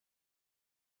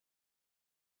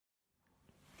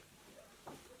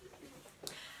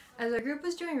As our group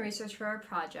was doing research for our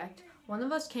project, one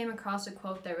of us came across a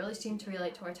quote that really seemed to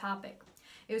relate to our topic.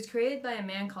 It was created by a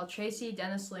man called Tracy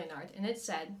Dennis Leonard, and it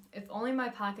said, "If only my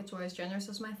pockets were as generous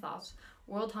as my thoughts,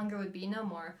 world hunger would be no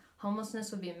more,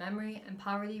 homelessness would be a memory, and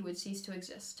poverty would cease to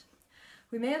exist."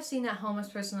 We may have seen that homeless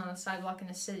person on the sidewalk in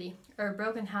a city, or a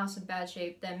broken house in bad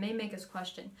shape that may make us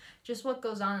question just what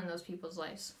goes on in those people's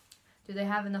lives. Do they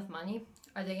have enough money?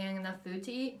 Are they getting enough food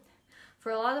to eat?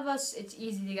 For a lot of us, it's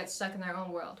easy to get stuck in our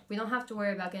own world. We don't have to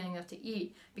worry about getting enough to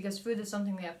eat because food is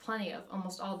something we have plenty of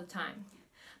almost all the time.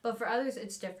 But for others,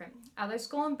 it's different. At our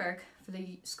school in Burke, for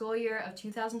the school year of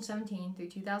 2017 through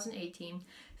 2018,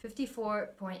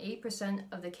 54.8%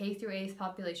 of the K through 8th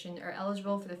population are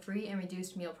eligible for the free and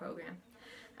reduced meal program.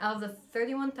 Out of the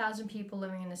 31,000 people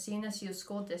living in the CNSU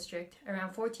school district,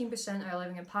 around 14% are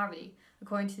living in poverty,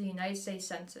 according to the United States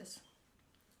Census.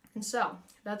 And so,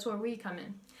 that's where we come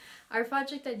in. Our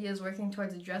project idea is working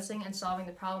towards addressing and solving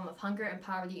the problem of hunger and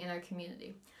poverty in our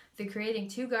community. Through creating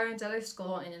 2 gardens at our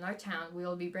school and in our town, we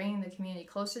will be bringing the community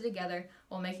closer together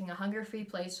while making a hunger-free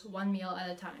place one meal at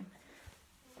a time.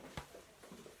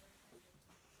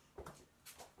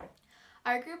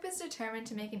 Our group is determined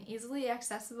to make an easily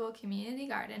accessible community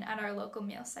garden at our local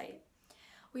meal site.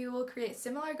 We will create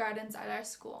similar gardens at our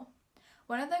school.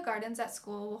 One of the gardens at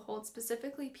school will hold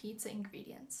specifically pizza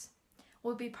ingredients.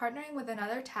 We'll be partnering with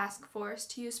another task force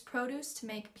to use produce to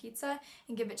make pizza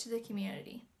and give it to the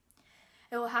community.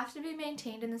 It will have to be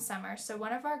maintained in the summer, so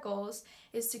one of our goals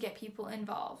is to get people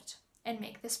involved and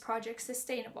make this project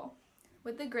sustainable.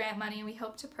 With the grant money, we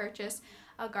hope to purchase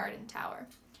a garden tower,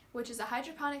 which is a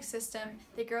hydroponic system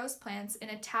that grows plants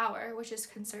in a tower, which is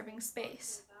conserving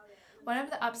space. One of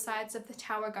the upsides of the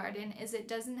tower garden is it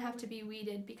doesn't have to be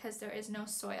weeded because there is no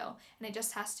soil and it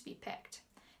just has to be picked.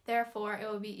 Therefore, it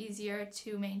will be easier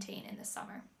to maintain in the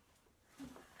summer.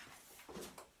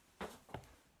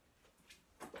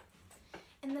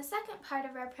 In the second part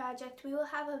of our project, we will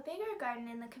have a bigger garden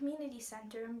in the community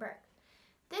center in Burke.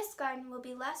 This garden will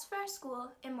be less for our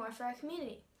school and more for our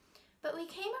community. But we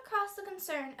came across the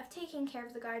concern of taking care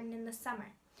of the garden in the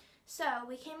summer. So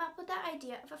we came up with the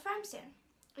idea of a farm stand.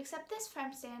 Except this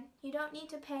farm stand, you don't need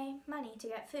to pay money to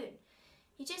get food.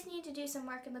 You just need to do some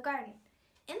work in the garden.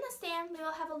 In the stand, we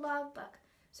will have a logbook,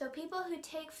 so people who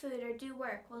take food or do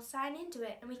work will sign into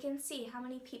it and we can see how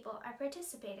many people are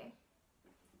participating.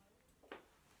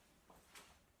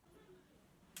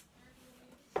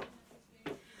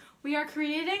 We are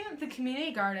creating the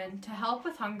community garden to help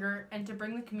with hunger and to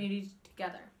bring the community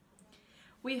together.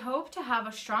 We hope to have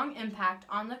a strong impact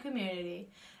on the community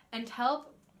and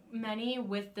help many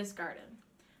with this garden.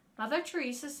 Mother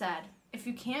Teresa said, "If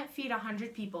you can't feed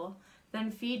 100 people, then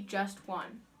feed just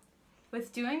one."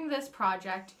 With doing this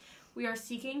project, we are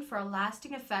seeking for a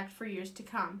lasting effect for years to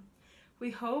come.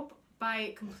 We hope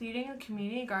by completing a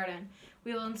community garden,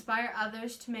 we will inspire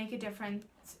others to make a difference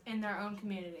in their own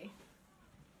community.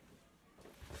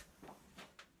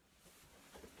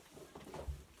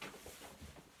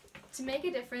 To make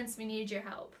a difference, we need your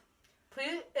help.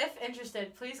 Please, if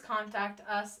interested, please contact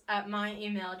us at my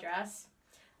email address.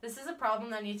 This is a problem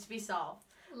that needs to be solved.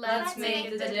 Let's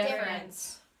make the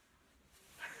difference.